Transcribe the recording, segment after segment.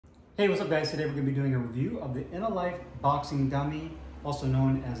Hey, what's up guys? Today we're going to be doing a review of the Innolife Boxing Dummy, also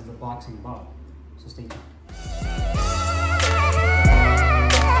known as the Boxing Bob. So stay tuned.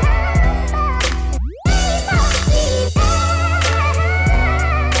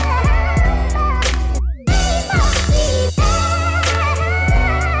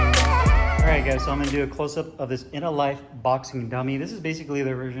 Alright guys, so I'm going to do a close-up of this Innolife Boxing Dummy. This is basically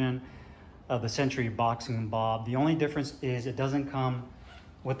the version of the Century Boxing Bob. The only difference is it doesn't come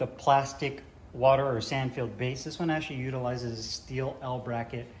with a plastic water or sand-filled base. This one actually utilizes a steel L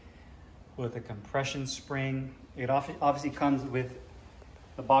bracket with a compression spring. It obviously comes with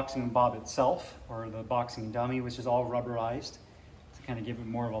the Boxing Bob itself, or the Boxing Dummy, which is all rubberized to kind of give it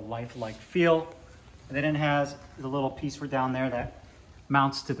more of a lifelike feel. And then it has the little piece for down there that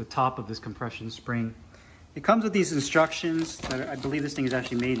mounts to the top of this compression spring. It comes with these instructions that I believe this thing is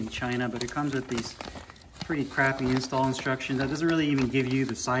actually made in China, but it comes with these pretty crappy install instructions. That doesn't really even give you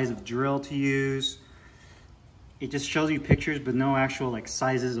the size of drill to use. It just shows you pictures, but no actual like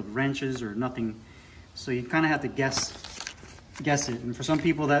sizes of wrenches or nothing. So you kind of have to guess it. And for some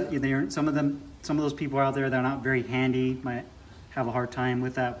people that some of those people out there that are not very handy might have a hard time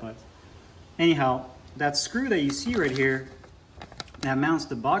with that. But anyhow, that screw that you see right here that mounts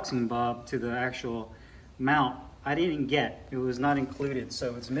the Boxing Bob to the actual mount, I didn't get. It was not included,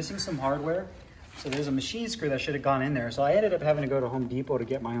 so it's missing some hardware. So there's a machine screw that should have gone in there. So I ended up having to go to Home Depot to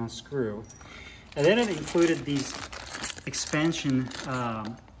get my own screw. And then it included these expansion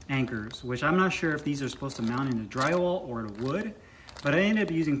anchors, which I'm not sure if these are supposed to mount into drywall or to wood, but I ended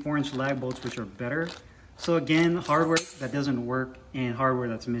up using 4-inch lag bolts, which are better. So again, hardware that doesn't work and hardware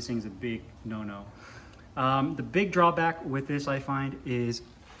that's missing is a big no-no. The big drawback with this, I find, is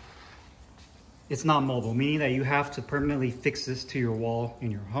it's not mobile, meaning that you have to permanently fix this to your wall in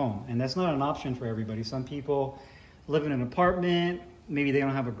your home. And that's not an option for everybody. Some people live in an apartment, maybe they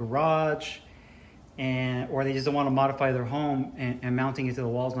don't have a garage, or they just don't want to modify their home, and mounting it to the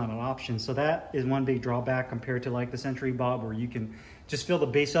wall is not an option. So that is one big drawback compared to like the Century Bob, where you can just fill the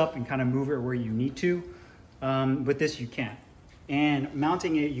base up and kind of move it where you need to. With this, you can't. And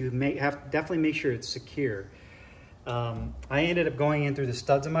mounting it, you have to definitely make sure it's secure. I ended up going in through the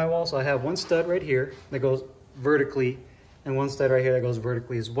studs in my wall. So I have one stud right here that goes vertically and one stud right here that goes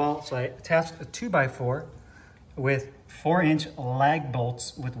vertically as well. So I attached a 2x4 with 4-inch lag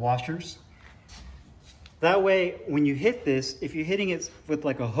bolts with washers. That way, when you hit this, if you're hitting it with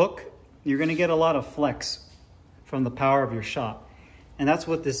like a hook, you're gonna get a lot of flex from the power of your shot. And that's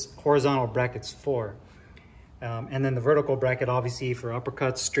what this horizontal bracket's for. And then the vertical bracket, obviously for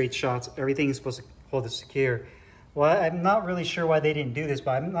uppercuts, straight shots, everything is supposed to hold it secure. Well, I'm not really sure why they didn't do this,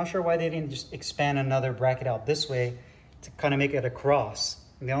 but I'm not sure why they didn't just expand another bracket out this way to kind of make it a cross.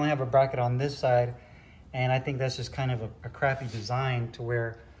 And they only have a bracket on this side, and I think that's just kind of a crappy design to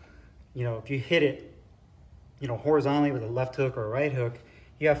where, you know, if you hit it, you know, horizontally with a left hook or a right hook,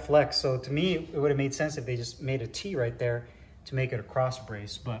 you have flex. So to me, it would have made sense if they just made a T right there to make it a cross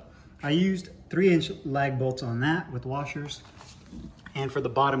brace. But I used 3-inch lag bolts on that with washers, and for the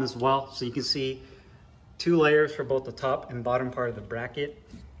bottom as well. So you can see 2 layers for both the top and bottom part of the bracket.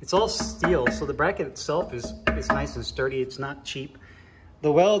 It's all steel, so the bracket itself is nice and sturdy. It's not cheap.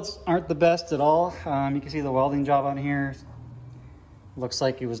 The welds aren't the best at all. You can see the welding job on here. Looks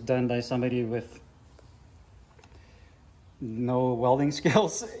like it was done by somebody with no welding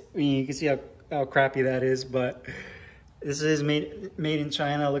skills. I mean, you can see how crappy that is, but this is made in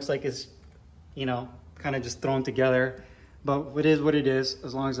China. It looks like it's, you know, kind of just thrown together, but it is what it is.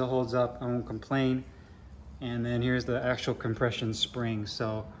 As long as it holds up, I won't complain. And then here's the actual compression spring.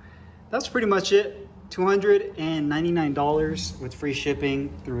 So that's pretty much it. $299 with free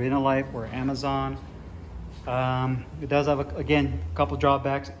shipping through Innolife or Amazon. It does have, again, a couple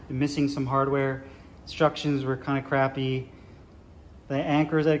drawbacks. Missing some hardware. Instructions were kind of crappy. The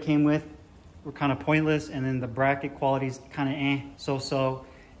anchors that it came with were kind of pointless. And then the bracket quality is kind of so-so.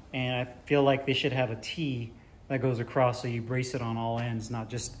 And I feel like they should have a T that goes across so you brace it on all ends,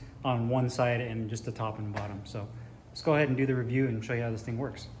 not just on one side and just the top and bottom. So let's go ahead and do the review and show you how this thing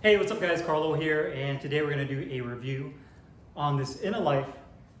works. Hey, what's up guys? Carlo here, and today we're gonna do a review on this Innolife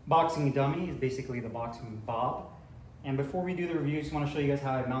Boxing Dummy. It's basically the Boxing Bob. And before we do the review, I just wanna show you guys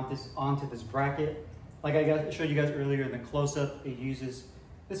how I mount this onto this bracket. Like I showed you guys earlier in the close-up, it uses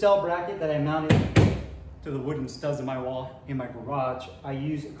this L bracket that I mounted to the wooden studs in my wall in my garage. I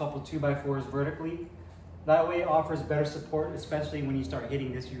use a couple 2x4s vertically. That way it offers better support, especially when you start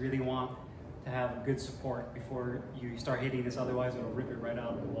hitting this. You really want to have good support before you start hitting this, otherwise it'll rip it right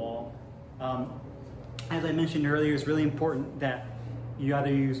out of the wall. As I mentioned earlier, it's really important that you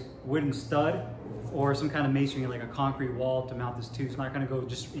either use wooden stud or some kind of masonry like a concrete wall to mount this to. It's not gonna go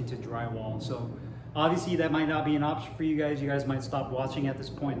just into drywall. So obviously that might not be an option for you guys. You guys might stop watching at this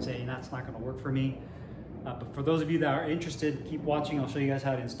point and say, that's not gonna work for me. But for those of you that are interested, keep watching. I'll show you guys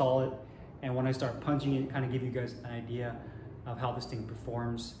how to install it. And when I start punching it, kind of give you guys an idea of how this thing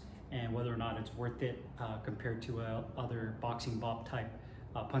performs and whether or not it's worth it compared to other boxing bob type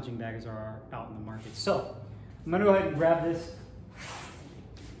punching bags are out in the market. So I'm gonna go ahead and grab this.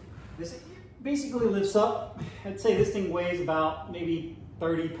 This basically lifts up. I'd say this thing weighs about maybe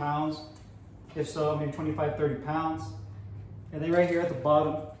 30 pounds, if so, maybe 25, 30 pounds. And then right here at the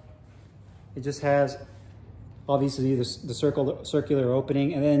bottom, it just has obviously the circular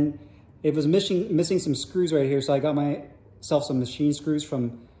opening. And then it was missing some screws right here. So I got myself some machine screws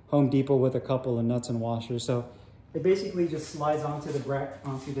from Home Depot with a couple of nuts and washers. So it basically just slides onto this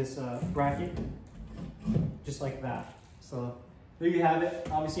bracket, just like that. So there you have it.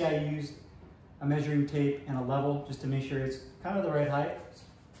 Obviously I used a measuring tape and a level just to make sure it's kind of the right height. It's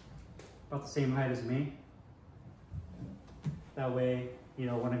about the same height as me. That way, you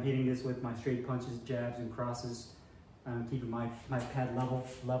know, when I'm hitting this with my straight punches, jabs, and crosses, I'm keeping my pad level,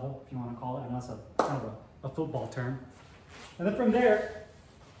 if you want to call it, and that's kind of a football term. And then from there,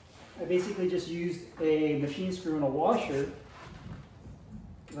 I basically just used a machine screw and a washer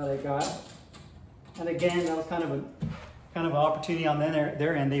that I got. And again, that was kind of an opportunity on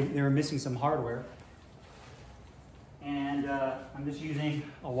their end. They were missing some hardware. And I'm just using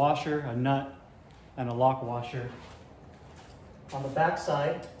a washer, a nut, and a lock washer on the back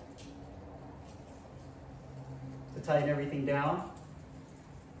side to tighten everything down.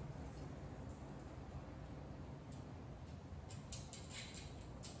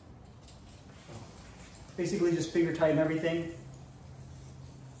 Basically just finger tighten everything.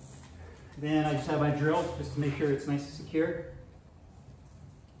 Then I just have my drill just to make sure it's nice and secure.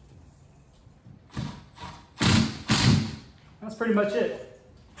 That's pretty much it.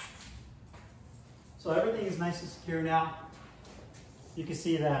 So everything is nice and secure now. You can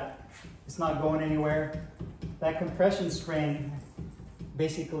see that it's not going anywhere. That compression spring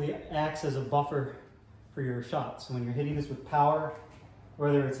basically acts as a buffer for your shots. So when you're hitting this with power,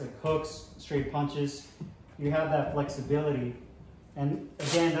 whether it's like hooks, straight punches, you have that flexibility. And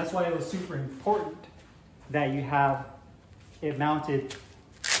again, that's why it was super important that you have it mounted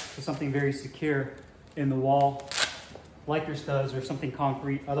to something very secure in the wall, like your studs or something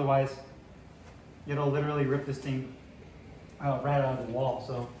concrete. Otherwise, it'll literally rip this thing right out of the wall.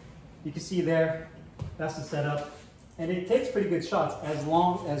 So you can see there, that's the setup. And it takes pretty good shots as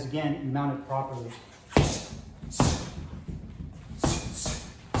long as, again, you mount it properly.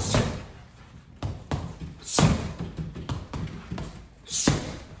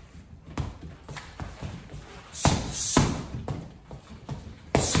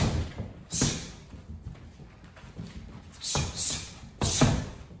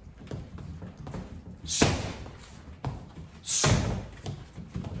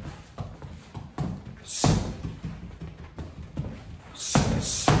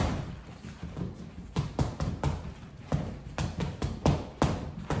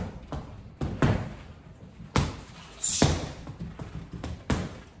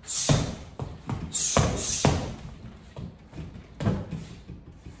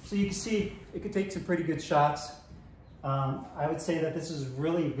 So you can see it could take some pretty good shots. I would say that this is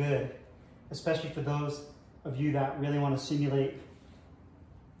really good, especially for those of you that really want to simulate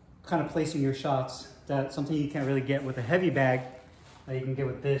kind of placing your shots. That's something you can't really get with a heavy bag that you can get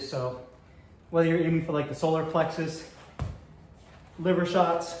with this. So whether you're aiming for like the solar plexus, liver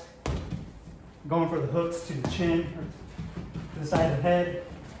shots, going for the hooks to the chin, or to the side of the head,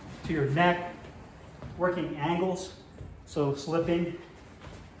 to your neck, working angles, so slipping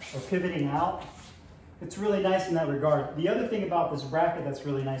or pivoting out. It's really nice in that regard. The other thing about this bracket that's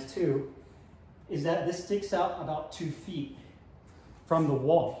really nice too is that this sticks out about 2 feet from the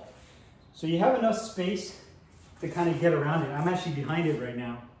wall. So you have enough space to kind of get around it. I'm actually behind it right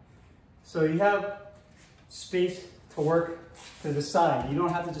now. So you have space to work to the side. You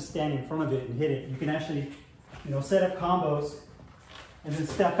don't have to just stand in front of it and hit it. You can actually, you know, set up combos and then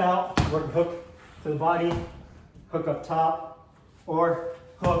step out, work hook to the body, hook up top, or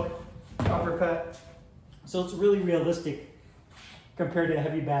hook, uppercut. So it's really realistic compared to a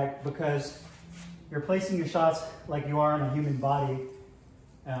heavy bag because you're placing your shots like you are in a human body,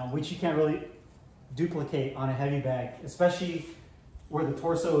 which you can't really duplicate on a heavy bag, especially where the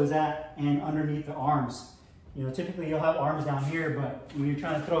torso is at and underneath the arms. You know, typically you'll have arms down here, but when you're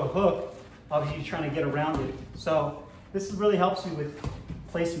trying to throw a hook, obviously you're trying to get around it. So this really helps you with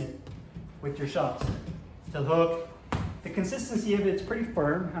placement with your shots. To hook, The consistency of it's pretty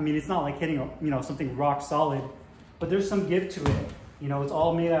firm. I mean, it's not like hitting a, you know, something rock solid, but there's some give to it. You know, it's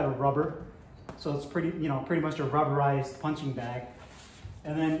all made out of rubber, so it's pretty, you know, pretty much a rubberized punching bag.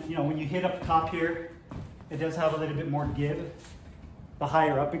 And then, you know, when you hit up top here, it does have a little bit more give the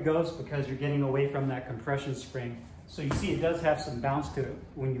higher up it goes, because you're getting away from that compression spring. So you see it does have some bounce to it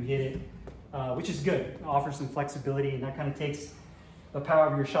when you hit it, which is good. It offers some flexibility, and that kind of takes the power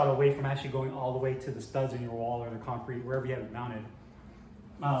of your shot away from actually going all the way to the studs in your wall or the concrete, wherever you have it mounted.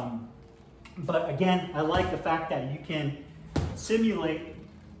 But again, I like the fact that you can simulate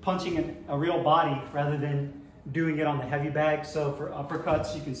punching a real body rather than doing it on the heavy bag. So for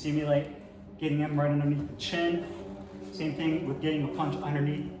uppercuts, you can simulate getting them right underneath the chin. Same thing with getting a punch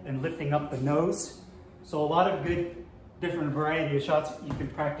underneath and lifting up the nose. So a lot of good different variety of shots you can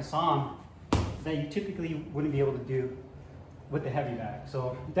practice on that you typically wouldn't be able to do with the heavy bag.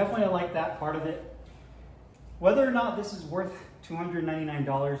 So definitely I like that part of it. Whether or not this is worth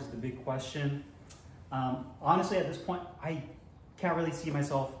 $299 is the big question. Honestly, at this point, I can't really see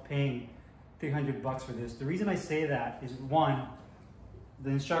myself paying $300 for this. The reason I say that is, one, the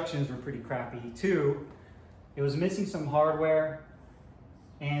instructions were pretty crappy. Two, it was missing some hardware.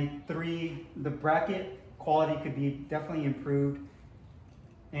 And three, the bracket quality could be definitely improved.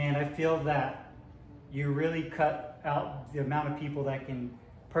 And I feel that you really cut out the amount of people that can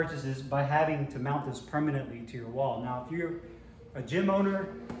purchase this by having to mount this permanently to your wall. Now, if you're a gym owner,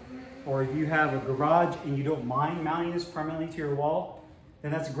 or if you have a garage and you don't mind mounting this permanently to your wall,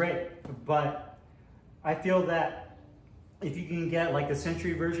 then that's great. But I feel that if you can get like the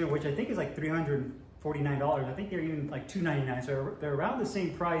Century version, which I think is like $349, I think they're even like $299, so they're around the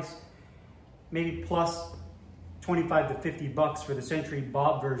same price, maybe plus 25 to 50 bucks for the Century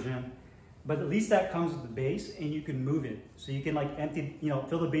Bob version. But at least that comes with the base, and you can move it. So you can like empty, you know,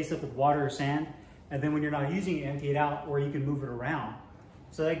 fill the base up with water or sand, and then when you're not using it, empty it out, or you can move it around.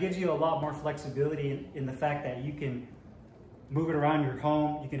 So that gives you a lot more flexibility in the fact that you can move it around your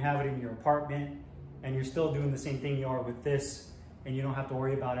home, you can have it in your apartment, and you're still doing the same thing you are with this, and you don't have to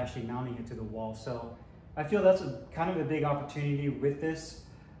worry about actually mounting it to the wall. So I feel that's kind of a big opportunity with this,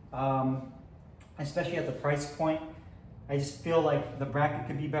 especially at the price point. I just feel like the bracket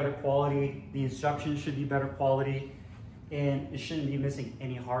could be better quality, the instructions should be better quality, and it shouldn't be missing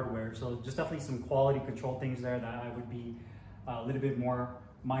any hardware. So just definitely some quality control things there that I would be a little bit more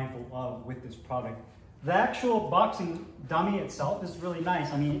mindful of with this product. The actual boxing dummy itself is really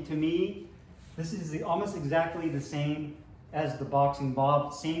nice. I mean, to me, this is almost exactly the same as the boxing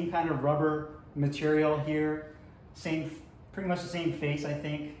bob. Same kind of rubber material here. Pretty much the same face, I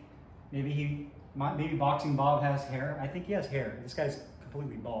think. Maybe boxing bob has hair. I think he has hair. This guy's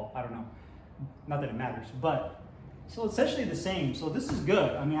completely bald. I don't know. Not that it matters. But, so essentially the same. So this is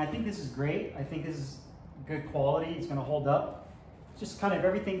good. I mean, I think this is great. I think this is good quality. It's going to hold up. Just kind of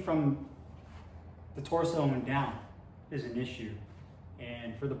everything from the torso and down is an issue.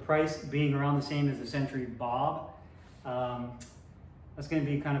 And for the price being around the same as the Century Bob, that's going to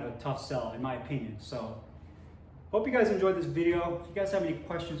be kind of a tough sell in my opinion. So hope you guys enjoyed this video. If you guys have any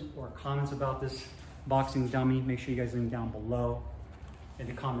questions or comments about this boxing dummy, make sure you guys leave them down below in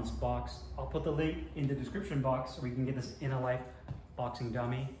the comments box. I'll put the link in the description box where you can get this Innolife Boxing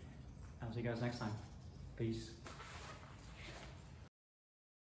Dummy. I'll see you guys next time. Peace.